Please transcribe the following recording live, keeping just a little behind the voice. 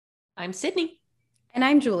I'm Sydney. And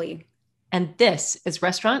I'm Julie. And this is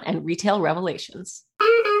Restaurant and Retail Revelations.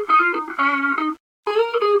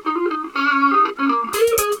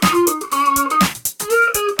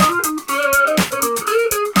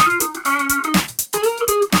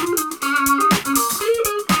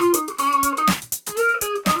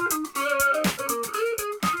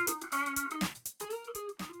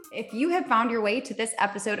 If you have found your way to this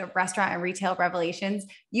episode of Restaurant and Retail Revelations,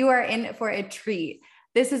 you are in for a treat.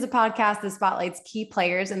 This is a podcast that spotlights key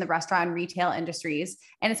players in the restaurant and retail industries,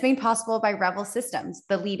 and it's made possible by Revel Systems,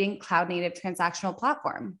 the leading cloud-native transactional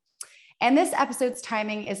platform. And this episode's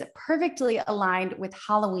timing is perfectly aligned with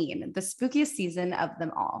Halloween, the spookiest season of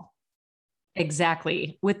them all.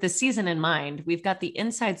 Exactly. With the season in mind, we've got the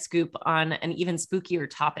inside scoop on an even spookier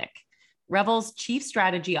topic. Revel's Chief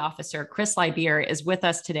Strategy Officer, Chris Lybeer, is with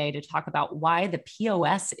us today to talk about why the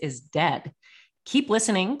POS is dead. Keep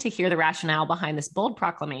listening to hear the rationale behind this bold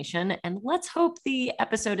proclamation, and let's hope the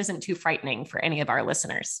episode isn't too frightening for any of our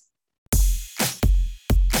listeners.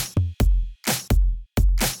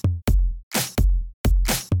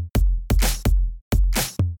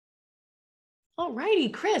 All righty,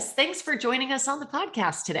 Chris, thanks for joining us on the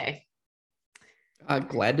podcast today.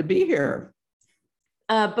 Glad to be here.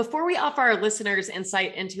 Before we offer our listeners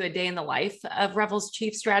insight into a day in the life of Revel's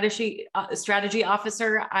Chief Strategy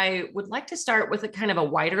Officer, I would like to start with a kind of a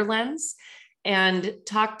wider lens and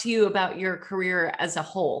talk to you about your career as a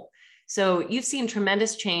whole. So you've seen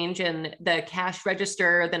tremendous change in the cash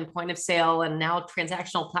register, then point of sale, and now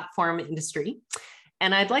transactional platform industry.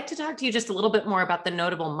 And I'd like to talk to you just a little bit more about the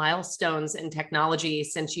notable milestones in technology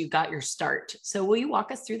since you got your start. So will you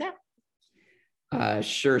walk us through that?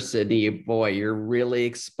 Sure, Sydney. Boy, you're really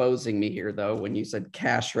exposing me here, though, when you said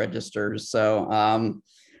cash registers. So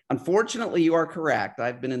unfortunately, you are correct.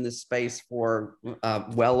 I've been in this space for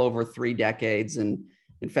well over 3 decades. And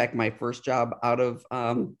in fact, my first job out of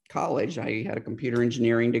college, I had a computer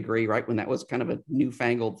engineering degree right when that was kind of a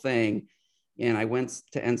newfangled thing. And I went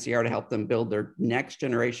to NCR to help them build their next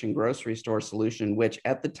generation grocery store solution, which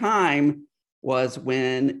at the time was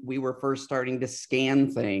when we were first starting to scan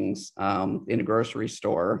things in a grocery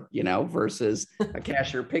store, versus a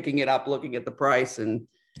cashier picking it up, looking at the price and,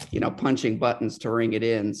 punching buttons to ring it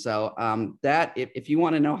in. So that if you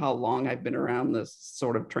want to know how long I've been around this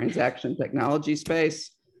sort of transaction technology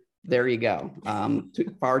space, there you go.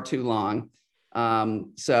 Far too long.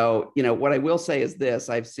 So, what I will say is this: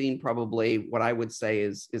 I've seen probably what I would say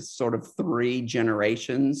is sort of 3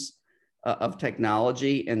 generations of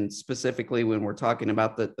technology. And specifically when we're talking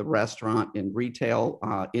about the restaurant and retail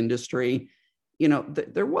industry,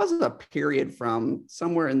 there was a period from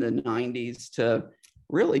somewhere in the 90s to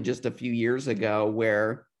really just a few years ago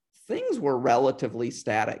where things were relatively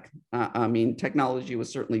static. Technology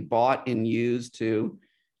was certainly bought and used to,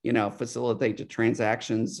 facilitate the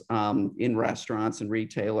transactions in restaurants and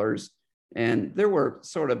retailers. And there were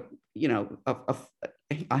sort of,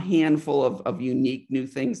 a handful of unique new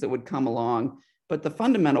things that would come along, but the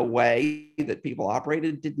fundamental way that people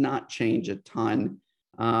operated did not change a ton.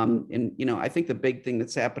 I think the big thing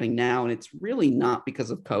that's happening now, and it's really not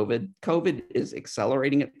because of COVID. COVID is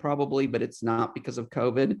accelerating it probably, but it's not because of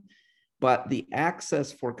COVID. But the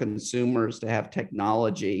access for consumers to have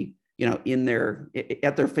technology, at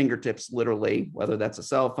their fingertips, literally, whether that's a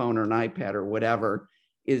cell phone or an iPad or whatever,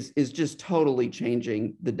 is just totally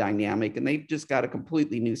changing the dynamic. And they've just got a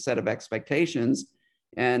completely new set of expectations.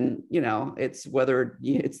 And, it's whether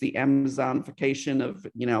it's the Amazonification of,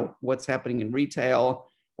 what's happening in retail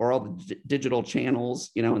or all the digital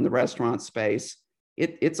channels, in the restaurant space,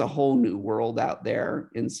 it's a whole new world out there.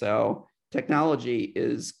 And so technology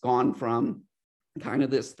is gone from kind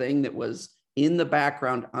of this thing that was in the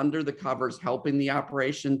background under the covers, helping the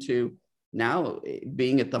operation, to now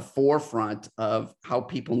being at the forefront of how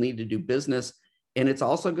people need to do business. And it's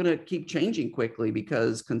also going to keep changing quickly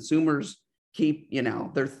because consumers keep,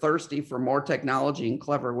 they're thirsty for more technology and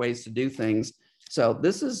clever ways to do things. So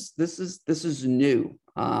this is new.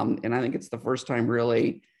 And I think it's the first time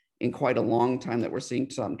really in quite a long time that we're seeing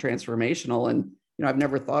something transformational. And, I've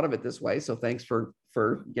never thought of it this way. So thanks for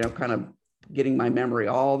kind of getting my memory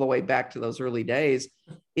all the way back to those early days.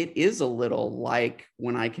 It is a little like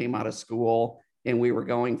when I came out of school and we were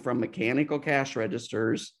going from mechanical cash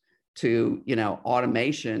registers to,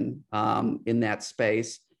 automation in that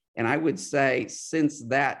space. And I would say since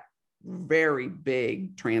that very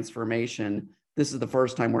big transformation, this is the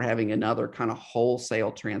first time we're having another kind of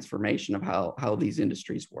wholesale transformation of how these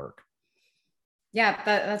industries work. Yeah,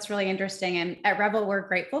 that's really interesting. And at Revel, we're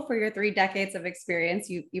grateful for your 3 decades of experience.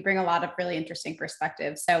 You bring a lot of really interesting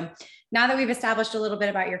perspectives. So now that we've established a little bit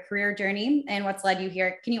about your career journey and what's led you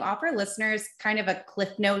here, can you offer listeners kind of a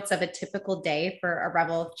cliff notes of a typical day for a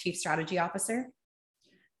Revel Chief Strategy Officer?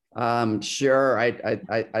 Sure,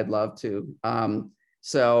 I'd love to. A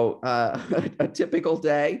typical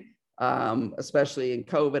day, especially in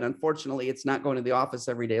COVID, unfortunately, it's not going to the office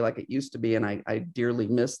every day like it used to be, and I dearly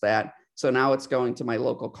miss that. So now it's going to my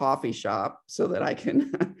local coffee shop so that I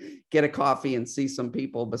can get a coffee and see some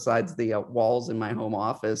people besides the walls in my home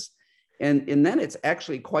office. And then it's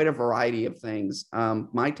actually quite a variety of things.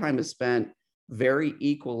 My time is spent very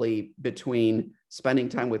equally between spending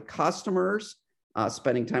time with customers,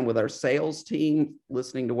 spending time with our sales team,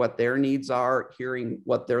 listening to what their needs are, hearing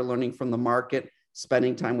what they're learning from the market,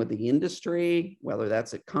 spending time with the industry, whether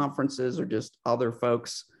that's at conferences or just other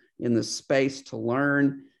folks in the space to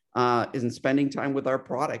learn, and spending time with our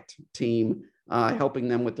product team, helping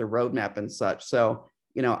them with their roadmap and such. So,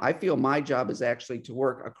 I feel my job is actually to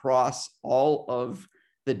work across all of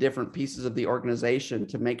the different pieces of the organization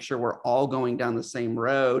to make sure we're all going down the same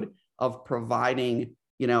road of providing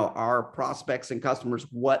our prospects and customers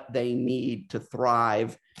what they need to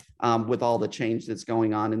thrive with all the change that's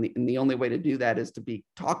going on. And the only way to do that is to be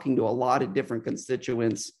talking to a lot of different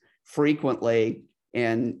constituents frequently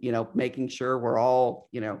and, making sure we're all,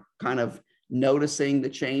 kind of noticing the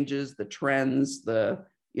changes, the trends, the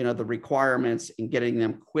requirements and getting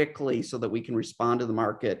them quickly so that we can respond to the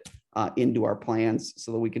market into our plans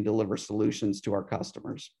so that we can deliver solutions to our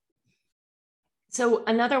customers. So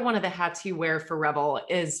another one of the hats you wear for Revel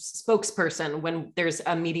is spokesperson when there's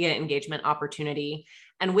a media engagement opportunity.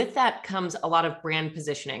 And with that comes a lot of brand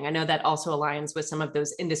positioning. I know that also aligns with some of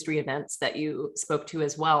those industry events that you spoke to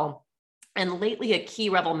as well. And lately, a key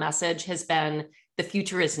Revel message has been the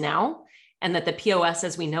future is now, and that the POS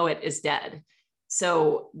as we know it is dead.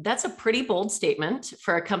 So that's a pretty bold statement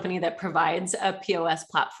for a company that provides a POS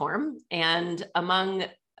platform. And among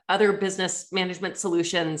other business management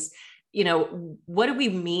solutions, what do we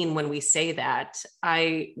mean when we say that?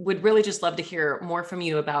 I would really just love to hear more from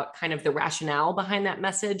you about kind of the rationale behind that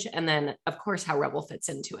message. And then, of course, how Revel fits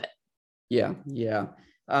into it. Yeah.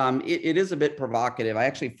 It is a bit provocative. I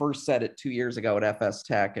actually first said it 2 years ago at FS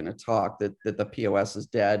Tech in a talk that the POS is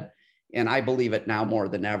dead. And I believe it now more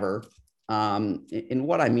than ever. And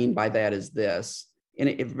what I mean by that is this, and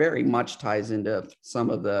it very much ties into some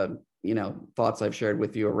of the, thoughts I've shared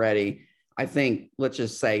with you already. I think, let's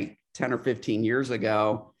just say 10 or 15 years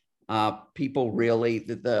ago, people really,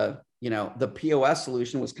 the POS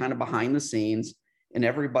solution was kind of behind the scenes and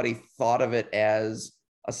everybody thought of it as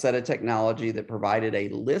a set of technology that provided a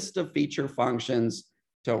list of feature functions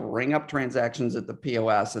to ring up transactions at the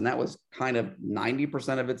POS. And that was kind of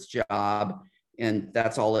 90% of its job. And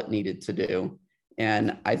that's all it needed to do.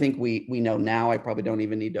 And I think we know now, I probably don't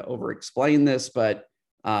even need to over explain this, but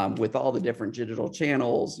with all the different digital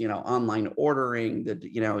channels, online ordering, the,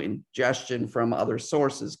 ingestion from other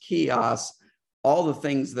sources, kiosks, all the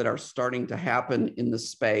things that are starting to happen in the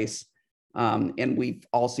space. And we've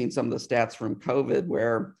all seen some of the stats from COVID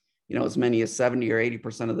where, as many as 70 or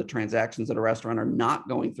 80% of the transactions at a restaurant are not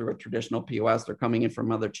going through a traditional POS. They're coming in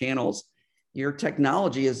from other channels. Your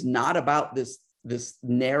technology is not about this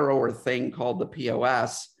narrower thing called the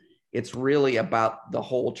POS. It's really about the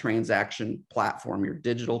whole transaction platform, your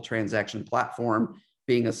digital transaction platform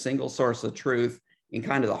being a single source of truth and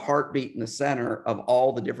kind of the heartbeat in the center of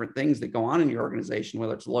all the different things that go on in your organization,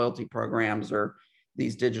 whether it's loyalty programs or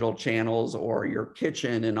these digital channels or your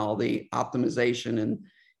kitchen and all the optimization and,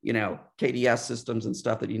 KDS systems and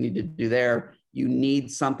stuff that you need to do there. You need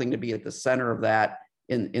something to be at the center of that.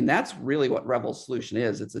 And that's really what Revel's solution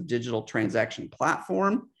is. It's a digital transaction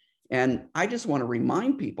platform. And I just want to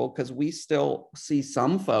remind people, because we still see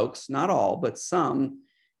some folks, not all, but some,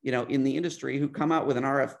 in the industry who come out with an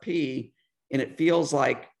RFP and it feels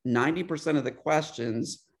like 90% of the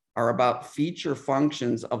questions are about feature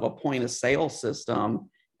functions of a point of sale system.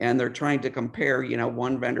 And they're trying to compare,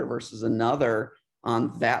 one vendor versus another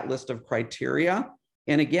on that list of criteria.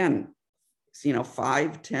 And again,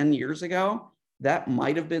 5-10 years ago, that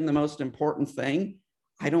might have been the most important thing.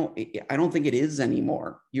 I don't think it is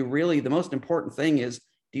anymore. The most important thing is,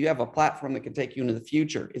 do you have a platform that can take you into the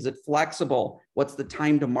future? Is it flexible? What's the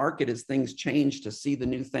time to market as things change to see the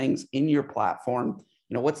new things in your platform?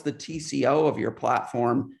 What's the TCO of your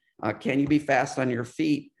platform? Can you be fast on your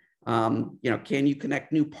feet? Can you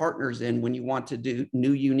connect new partners in when you want to do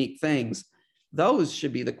new, unique things? Those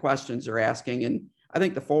should be the questions they're asking. And I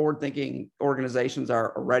think the forward-thinking organizations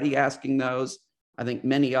are already asking those. I think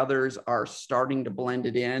many others are starting to blend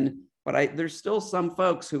it in, but but there's still some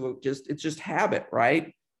folks who it's just habit,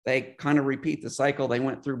 right? They kind of repeat the cycle they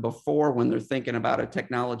went through before when they're thinking about a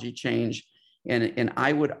technology change. And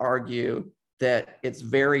I would argue that it's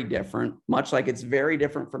very different, much like it's very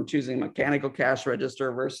different from choosing a mechanical cash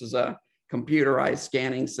register versus a computerized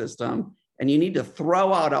scanning system. And you need to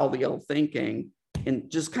throw out all the old thinking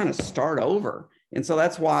and just kind of start over. And so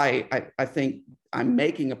that's why I think I'm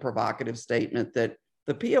making a provocative statement that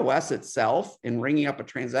the POS itself and ringing up a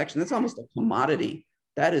transaction, that's almost a commodity.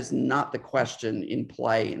 That is not the question in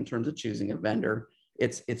play in terms of choosing a vendor.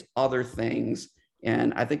 It's other things.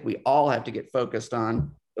 And I think we all have to get focused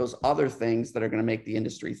on those other things that are going to make the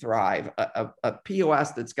industry thrive. A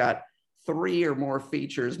POS that's got 3 or more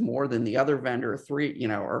features more than the other vendor, 3,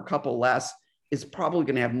 or a couple less, is probably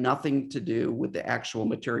going to have nothing to do with the actual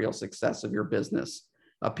material success of your business.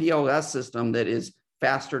 A POS system that is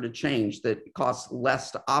faster to change, that costs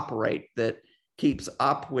less to operate, that keeps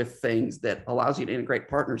up with things, that allows you to integrate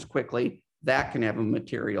partners quickly, that can have a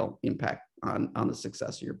material impact on the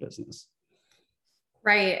success of your business.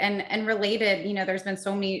 Right. And related, there's been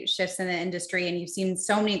so many shifts in the industry, and you've seen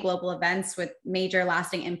so many global events with major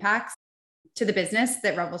lasting impacts to the business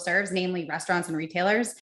that Revel serves, namely restaurants and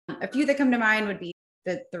retailers. A few that come to mind would be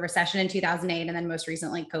the recession in 2008, and then most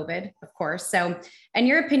recently COVID, of course. So in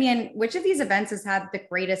your opinion, which of these events has had the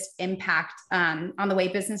greatest impact on the way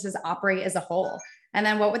businesses operate as a whole? And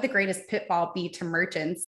then what would the greatest pitfall be to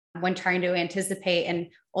merchants when trying to anticipate and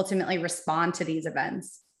ultimately respond to these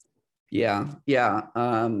events? Yeah.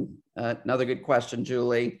 Another good question,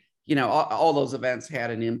 Julie. All those events had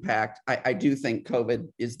an impact. I do think COVID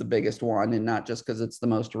is the biggest one, and not just because it's the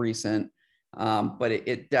most recent, but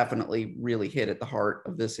it definitely really hit at the heart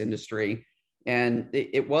of this industry. And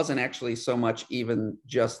it wasn't actually so much even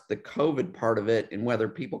just the COVID part of it and whether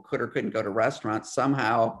people could or couldn't go to restaurants.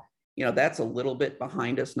 Somehow, that's a little bit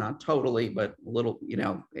behind us, not totally, but a little,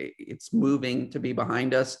 it's moving to be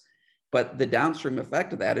behind us. But the downstream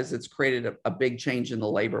effect of that is it's created a big change in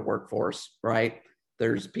the labor workforce, right?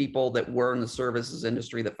 There's people that were in the services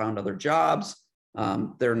industry that found other jobs.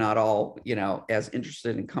 They're not all, as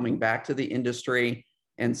interested in coming back to the industry.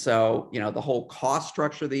 And so, the whole cost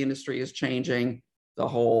structure of the industry is changing. The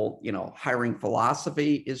whole, hiring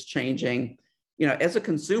philosophy is changing. As a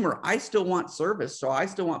consumer, I still want service. So I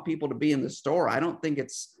still want people to be in the store. I don't think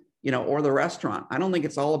it's, or the restaurant. I don't think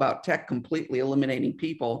it's all about tech completely eliminating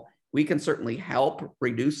people. We can certainly help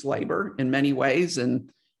reduce labor in many ways. And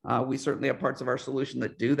we certainly have parts of our solution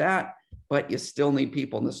that do that, but you still need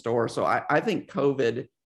people in the store. So I think COVID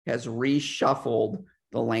has reshuffled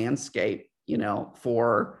the landscape,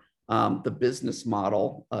 for the business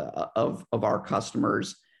model of our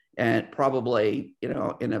customers, and probably, in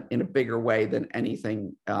a bigger way than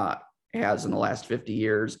anything has in the last 50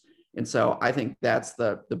 years. And so I think that's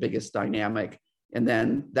the biggest dynamic. And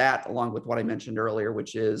then that, along with what I mentioned earlier,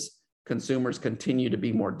 which is consumers continue to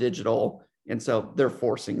be more digital. And so they're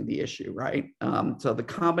forcing the issue, right? So the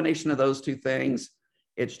combination of those two things,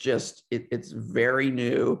 it's very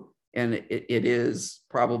new. And it is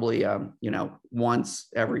probably, once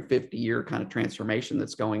every 50-year kind of transformation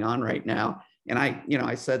that's going on right now. And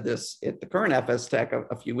I said this at the current FS Tech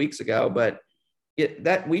a few weeks ago, but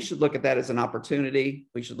that we should look at that as an opportunity.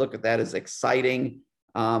 We should look at that as exciting.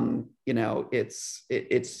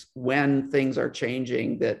 It's when things are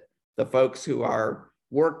changing that the folks who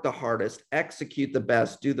work the hardest, execute the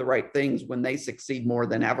best, do the right things, when they succeed more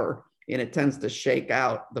than ever. And it tends to shake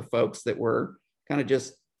out the folks that were kind of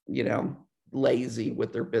just, lazy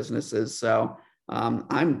with their businesses. So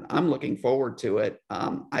I'm looking forward to it.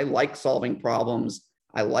 I like solving problems.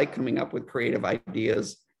 I like coming up with creative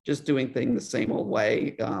ideas. Just doing things the same old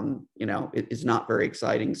way, it is not very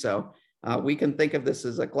exciting. So we can think of this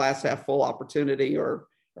as a glass half full opportunity, or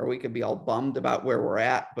we could be all bummed about where we're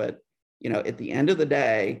at. But, at the end of the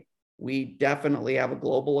day, we definitely have a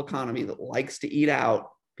global economy that likes to eat out.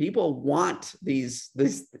 People want these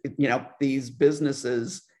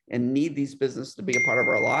businesses and need these businesses to be a part of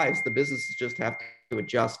our lives. The businesses just have to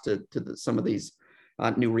adjust to some of these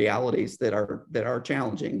new realities that are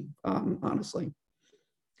challenging, honestly.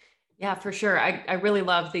 Yeah, for sure. I really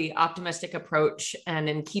love the optimistic approach, and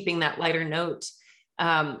in keeping that lighter note,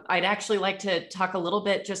 I'd actually like to talk a little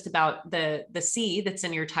bit just about the C that's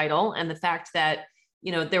in your title, and the fact that,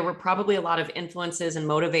 there were probably a lot of influences and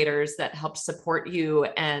motivators that helped support you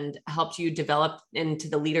and helped you develop into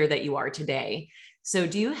the leader that you are today. So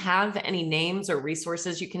do you have any names or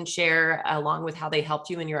resources you can share along with how they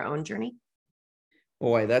helped you in your own journey?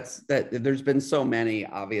 Boy, there's been so many,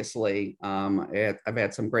 obviously. I've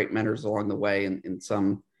had some great mentors along the way, and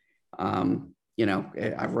some,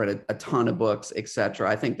 I've read a ton of books, et cetera.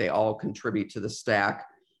 I think they all contribute to the stack.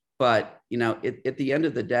 But, at the end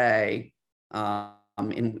of the day,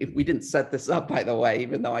 and if we didn't set this up, by the way,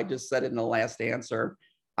 even though I just said it in the last answer,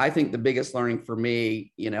 I think the biggest learning for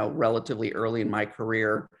me, relatively early in my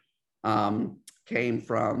career, came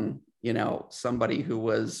from, somebody who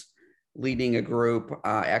was leading a group,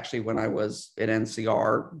 actually when I was at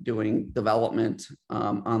NCR doing development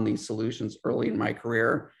on these solutions early in my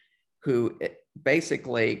career, who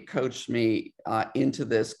basically coached me into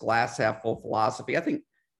this glass half full philosophy. I think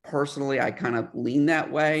personally, I kind of lean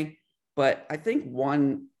that way, but I think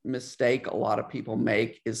one mistake a lot of people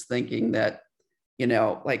make is thinking that,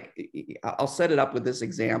 like I'll set it up with this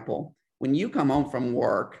example. When you come home from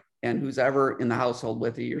work and who's ever in the household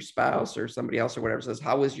with you, your spouse or somebody else or whatever, says,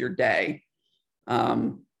 "How was your day?"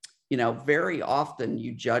 Very often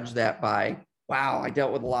you judge that by, "Wow, I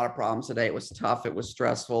dealt with a lot of problems today. It was tough. It was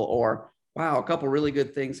stressful." Or, "Wow, a couple really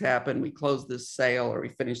good things happened. We closed this sale or we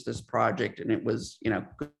finished this project and it was,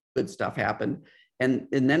 good stuff happened." And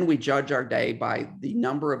then we judge our day by the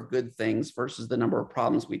number of good things versus the number of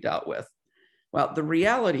problems we dealt with. Well, the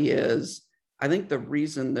reality is, I think the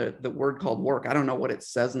reason the word called work, I don't know what it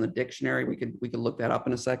says in the dictionary. We could look that up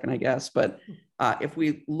in a second, I guess. But if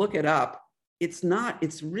we look it up,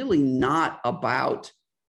 it's really not about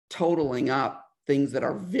totaling up things that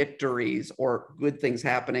are victories or good things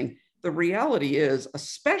happening. The reality is,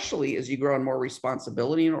 especially as you grow in more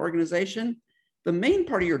responsibility in an organization, the main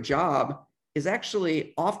part of your job is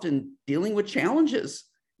actually often dealing with challenges.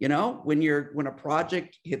 When a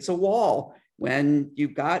project hits a wall, when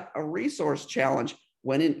you've got a resource challenge,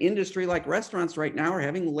 when an industry like restaurants right now are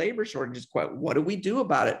having labor shortages, what do we do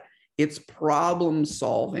about it? It's problem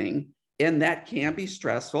solving, and that can be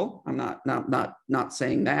stressful. I'm not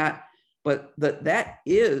saying that, but that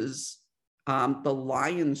is the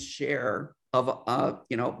lion's share of a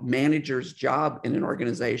manager's job in an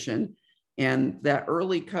organization. And that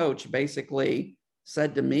early coach basically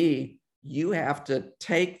said to me, "You have to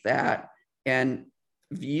take that and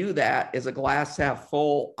view that as a glass half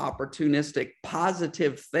full, opportunistic,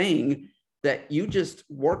 positive thing that you just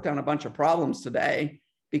worked on a bunch of problems today.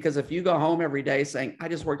 Because if you go home every day saying, 'I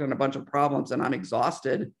just worked on a bunch of problems and I'm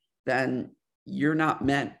exhausted,' then you're not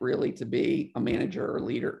meant really to be a manager or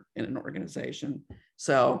leader in an organization."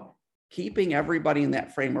 So keeping everybody in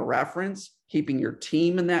that frame of reference, keeping your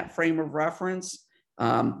team in that frame of reference,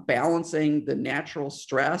 balancing the natural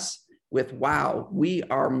stress with, "Wow, we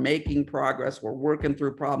are making progress. We're working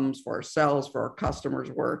through problems for ourselves, for our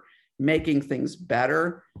customers. We're making things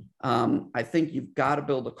better." I think you've got to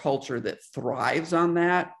build a culture that thrives on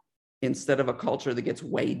that instead of a culture that gets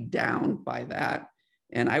weighed down by that.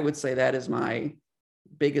 And I would say that is my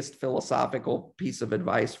biggest philosophical piece of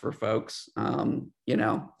advice for folks,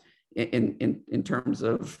 in terms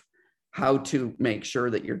of how to make sure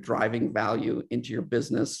that you're driving value into your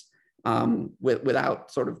business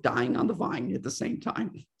without sort of dying on the vine at the same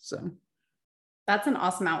time. So that's an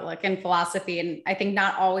awesome outlook and philosophy. And I think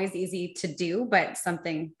not always easy to do, but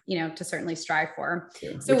something, to certainly strive for.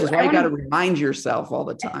 Yeah. So which is why you got to remind yourself all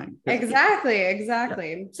the time. Exactly.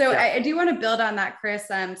 Yeah. So I do want to build on that, Chris,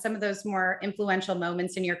 some of those more influential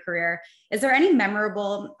moments in your career. Is there any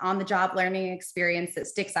memorable on-the-job learning experience that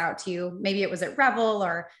sticks out to you? Maybe it was at Revel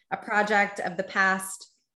or a project of the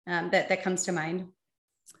past that comes to mind.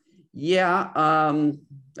 Yeah.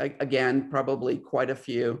 Again, probably quite a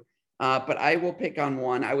few. But I will pick on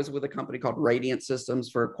one. I was with a company called Radiant Systems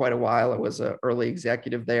for quite a while. I was an early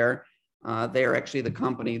executive there. They are actually the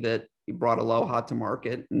company that brought Aloha to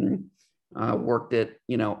market and worked it,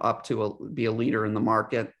 up to be a leader in the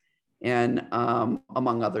market, and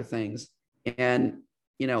among other things. And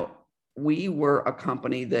we were a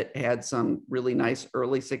company that had some really nice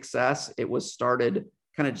early success. It was started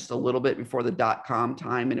kind of just a little bit before the .com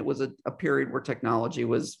time, and it was a period where technology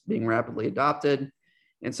was being rapidly adopted.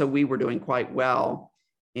 And so we were doing quite well.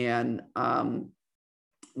 And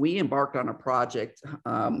we embarked on a project.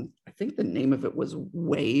 I think the name of it was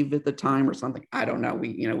Wave at the time or something. I don't know.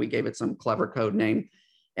 We gave it some clever code name.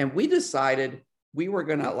 And we decided we were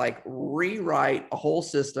going to rewrite a whole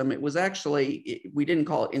system. It was actually, we didn't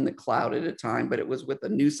call it in the cloud at a time, but it was with a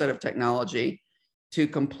new set of technology to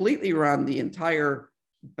completely run the entire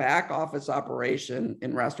back office operation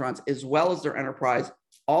in restaurants, as well as their enterprise,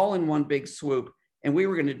 all in one big swoop. And we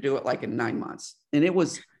were going to do it in 9 months. And it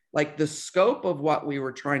was the scope of what we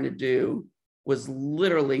were trying to do was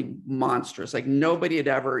literally monstrous. Nobody had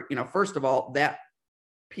ever, first of all, that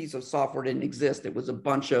piece of software didn't exist. It was a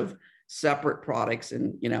bunch of separate products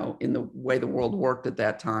and, in the way the world worked at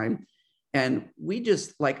that time. And we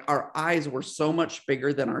just our eyes were so much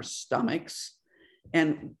bigger than our stomachs.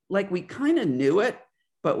 And like, we kind of knew it,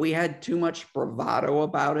 but we had too much bravado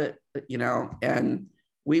about it, and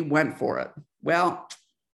we went for it. Well,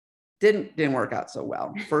 didn't work out so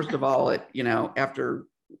well. First of all, after,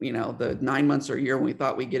 the 9 months or a year when we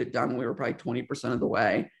thought we'd get it done, we were probably 20% of the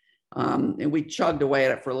way. And we chugged away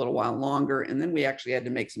at it for a little while longer. And then we actually had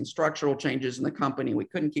to make some structural changes in the company. We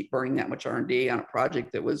couldn't keep burning that much R&D on a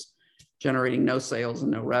project that was generating no sales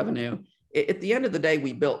and no revenue. At the end of the day,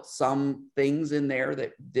 we built some things in there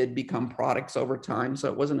that did become products over time. So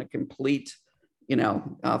it wasn't a complete,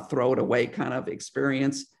 throw it away kind of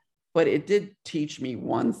experience. But it did teach me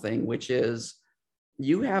one thing, which is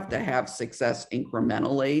you have to have success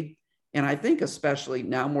incrementally. And I think especially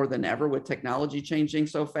now more than ever with technology changing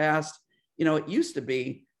so fast, it used to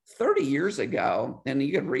be 30 years ago, and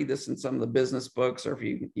you could read this in some of the business books, or if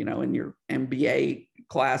in your MBA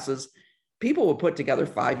classes, people would put together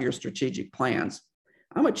 5-year strategic plans.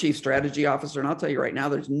 I'm a chief strategy officer, and I'll tell you right now,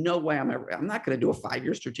 there's no way I'm not going to do a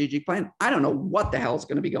 5-year strategic plan. I don't know what the hell is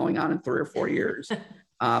going to be going on in 3 or 4 years,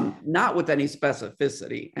 not with any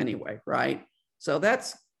specificity anyway, right? So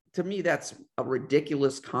to me, that's a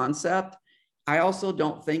ridiculous concept. I also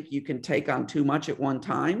don't think you can take on too much at one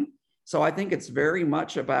time. So I think it's very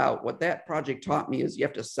much about what that project taught me is you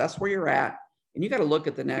have to assess where you're at, and you got to look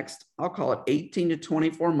at the next, I'll call it 18 to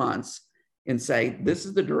 24 months, and say, this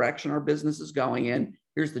is the direction our business is going in.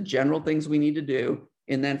 Here's the general things we need to do.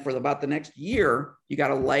 And then for about the next year, you got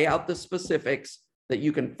to lay out the specifics that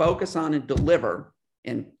you can focus on and deliver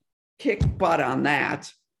and kick butt on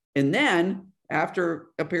that. And then after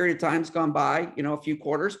a period of time's gone by, a few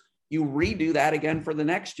quarters, you redo that again for the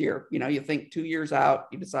next year. You think 2 years out,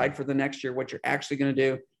 you decide for the next year what you're actually going to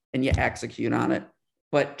do, and you execute on it.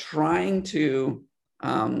 But trying to,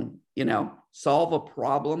 solve a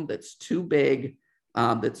problem that's too big,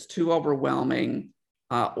 that's too overwhelming,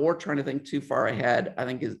 or trying to think too far ahead, I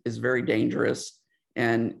think is very dangerous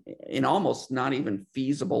and almost not even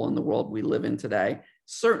feasible in the world we live in today.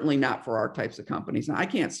 Certainly not for our types of companies. Now, I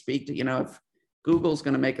can't speak to, if Google's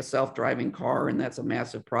going to make a self-driving car and that's a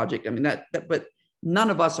massive project. I mean, but none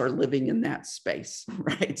of us are living in that space,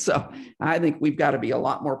 right? So I think we've got to be a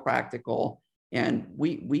lot more practical, and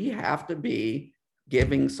we have to be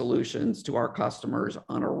giving solutions to our customers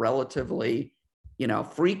on a relatively,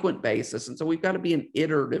 frequent basis. And so we've got to be an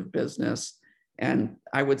iterative business. And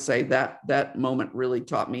I would say that moment really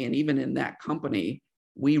taught me. And even in that company,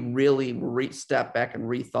 we really stepped back and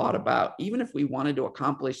rethought about, even if we wanted to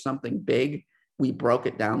accomplish something big, we broke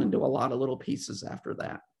it down into a lot of little pieces after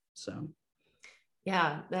that. So.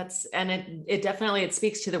 Yeah, it definitely, it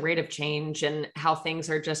speaks to the rate of change and how things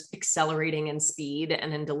are just accelerating in speed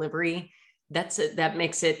and in delivery. That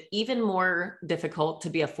makes it even more difficult to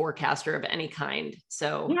be a forecaster of any kind.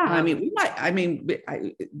 So yeah,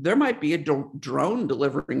 there might be a drone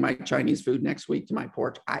delivering my Chinese food next week to my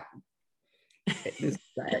porch. I am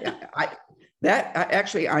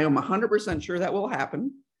 100% sure that will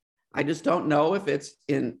happen. I just don't know if it's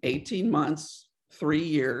in 18 months, 3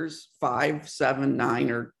 years, 5, 7,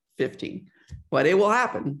 9, or 15, but it will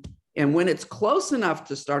happen. And when it's close enough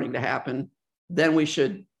to starting to happen, then we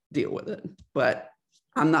should deal with it. But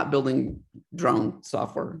I'm not building drone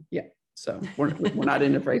software yet. So we're not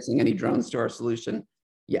interfacing any drones to our solution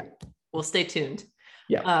yet. We'll stay tuned.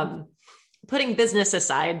 Yeah. Putting business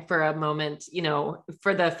aside for a moment,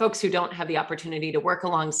 for the folks who don't have the opportunity to work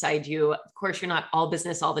alongside you, of course, you're not all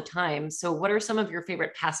business all the time. So what are some of your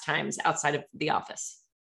favorite pastimes outside of the office?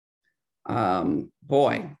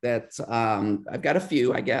 Boy, that's, I've got a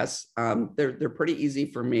few, I guess. They're pretty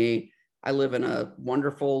easy for me. I live in a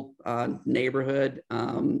wonderful neighborhood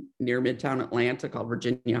near Midtown Atlanta called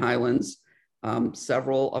Virginia Highlands.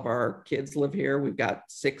 Several of our kids live here. We've got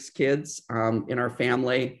 6 kids in our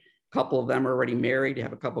family. A couple of them are already married,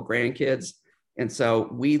 have a couple grandkids. And so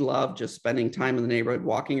we love just spending time in the neighborhood,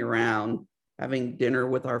 walking around, having dinner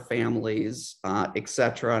with our families, et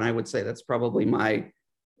cetera. And I would say that's probably my,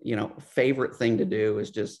 favorite thing to do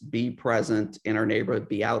is just be present in our neighborhood,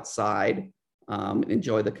 be outside,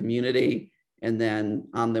 enjoy the community. And then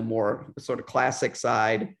on the more sort of classic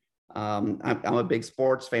side, I'm a big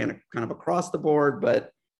sports fan kind of across the board,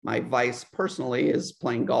 but my vice personally is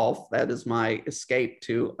playing golf. That is my escape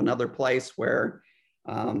to another place where,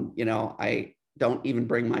 I don't even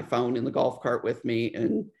bring my phone in the golf cart with me.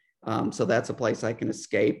 And so that's a place I can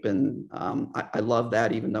escape. And I love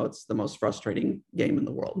that, even though it's the most frustrating game in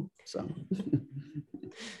the world. So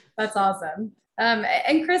that's awesome.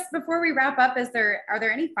 And Chris, before we wrap up, are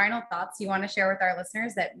there any final thoughts you want to share with our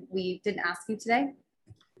listeners that we didn't ask you today?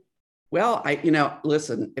 Well,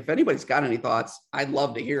 listen, if anybody's got any thoughts, I'd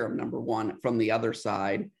love to hear them, number one, from the other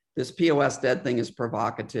side. this POS dead thing is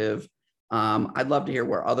provocative. I'd love to hear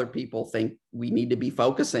where other people think we need to be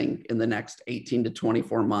focusing in the next 18 to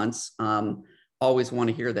 24 months. Always want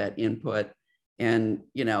to hear that input. And,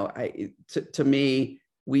 to me,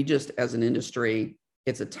 we just, as an industry,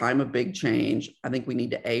 it's a time of big change. I think we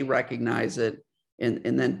need to A, recognize it,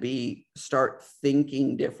 and then B, start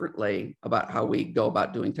thinking differently about how we go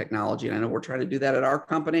about doing technology. And I know we're trying to do that at our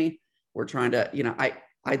company. We're trying to,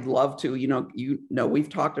 I'd love to, we've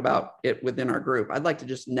talked about it within our group. I'd like to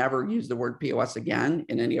just never use the word POS again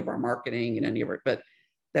in any of our marketing and any of our, but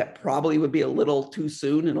that probably would be a little too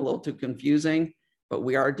soon and a little too confusing, but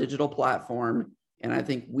we are a digital platform. And I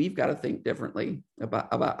think we've got to think differently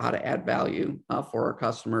about how to add value for our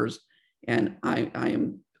customers. And I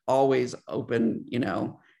am always open,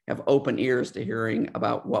 have open ears to hearing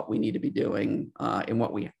about what we need to be doing and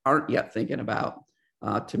what we aren't yet thinking about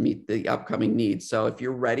to meet the upcoming needs. So if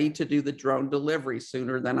you're ready to do the drone delivery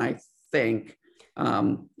sooner than I think,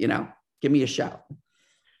 give me a shout.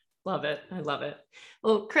 Love it. I love it.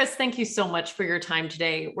 Well, Chris, thank you so much for your time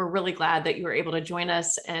today. We're really glad that you were able to join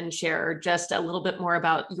us and share just a little bit more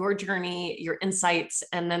about your journey, your insights,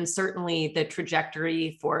 and then certainly the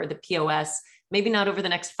trajectory for the POS, maybe not over the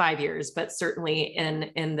next 5 years, but certainly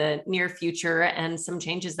in the near future, and some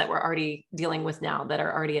changes that we're already dealing with now that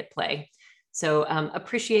are already at play. So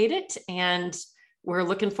appreciate it. And we're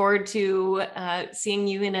looking forward to seeing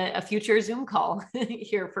you in a future Zoom call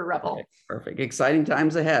here for Revel. Okay, perfect. Exciting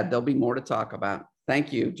times ahead. There'll be more to talk about.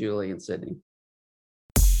 Thank you, Julie and Sydney.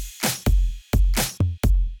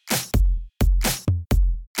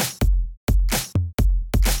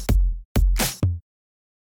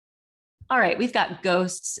 All right, we've got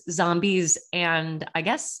ghosts, zombies, and I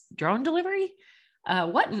guess drone delivery.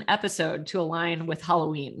 What an episode to align with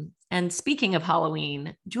Halloween. And speaking of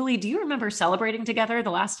Halloween, Julie, do you remember celebrating together the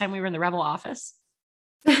last time we were in the Revel office?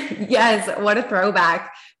 Yes, what a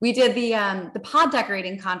throwback. We did the pod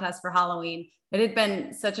decorating contest for Halloween. It had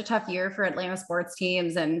been such a tough year for Atlanta sports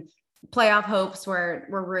teams, and playoff hopes were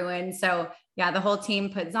ruined. So yeah, the whole team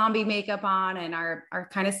put zombie makeup on and our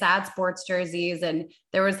kind of sad sports jerseys, and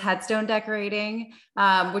there was headstone decorating,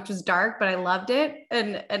 which was dark, but I loved it.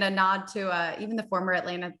 And a nod to even the former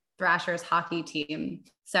Atlanta Thrashers hockey team.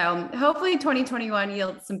 So hopefully 2021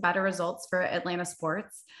 yields some better results for Atlanta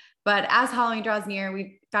sports. But as Halloween draws near,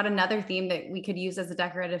 we've got another theme that we could use as a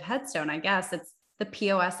decorative headstone. I guess it's the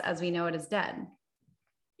POS as we know it is dead.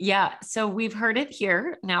 Yeah, so we've heard it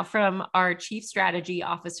here now from our Chief Strategy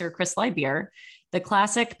Officer, Chris Lybeer. The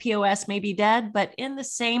classic POS may be dead, but in the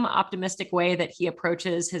same optimistic way that he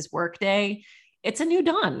approaches his workday, it's a new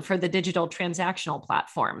dawn for the digital transactional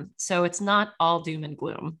platform. So it's not all doom and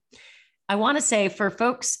gloom. I want to say, for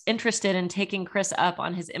folks interested in taking Chris up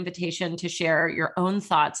on his invitation to share your own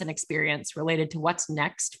thoughts and experience related to what's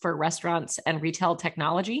next for restaurants and retail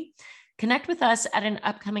technology, connect with us at an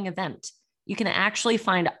upcoming event. You can actually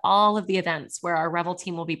find all of the events where our Revel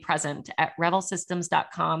team will be present at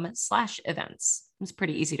revelsystems.com/events. It's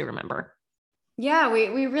pretty easy to remember. Yeah,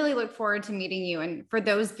 we really look forward to meeting you. And for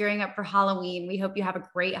those gearing up for Halloween, we hope you have a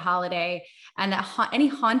great holiday, and that any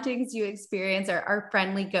hauntings you experience are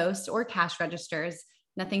friendly ghosts or cash registers,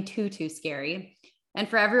 nothing too scary. And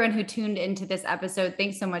for everyone who tuned into this episode,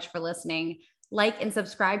 thanks so much for listening. Like and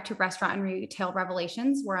subscribe to Restaurant and Retail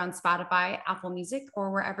Revelations. We're on Spotify, Apple Music, or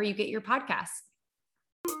wherever you get your podcasts.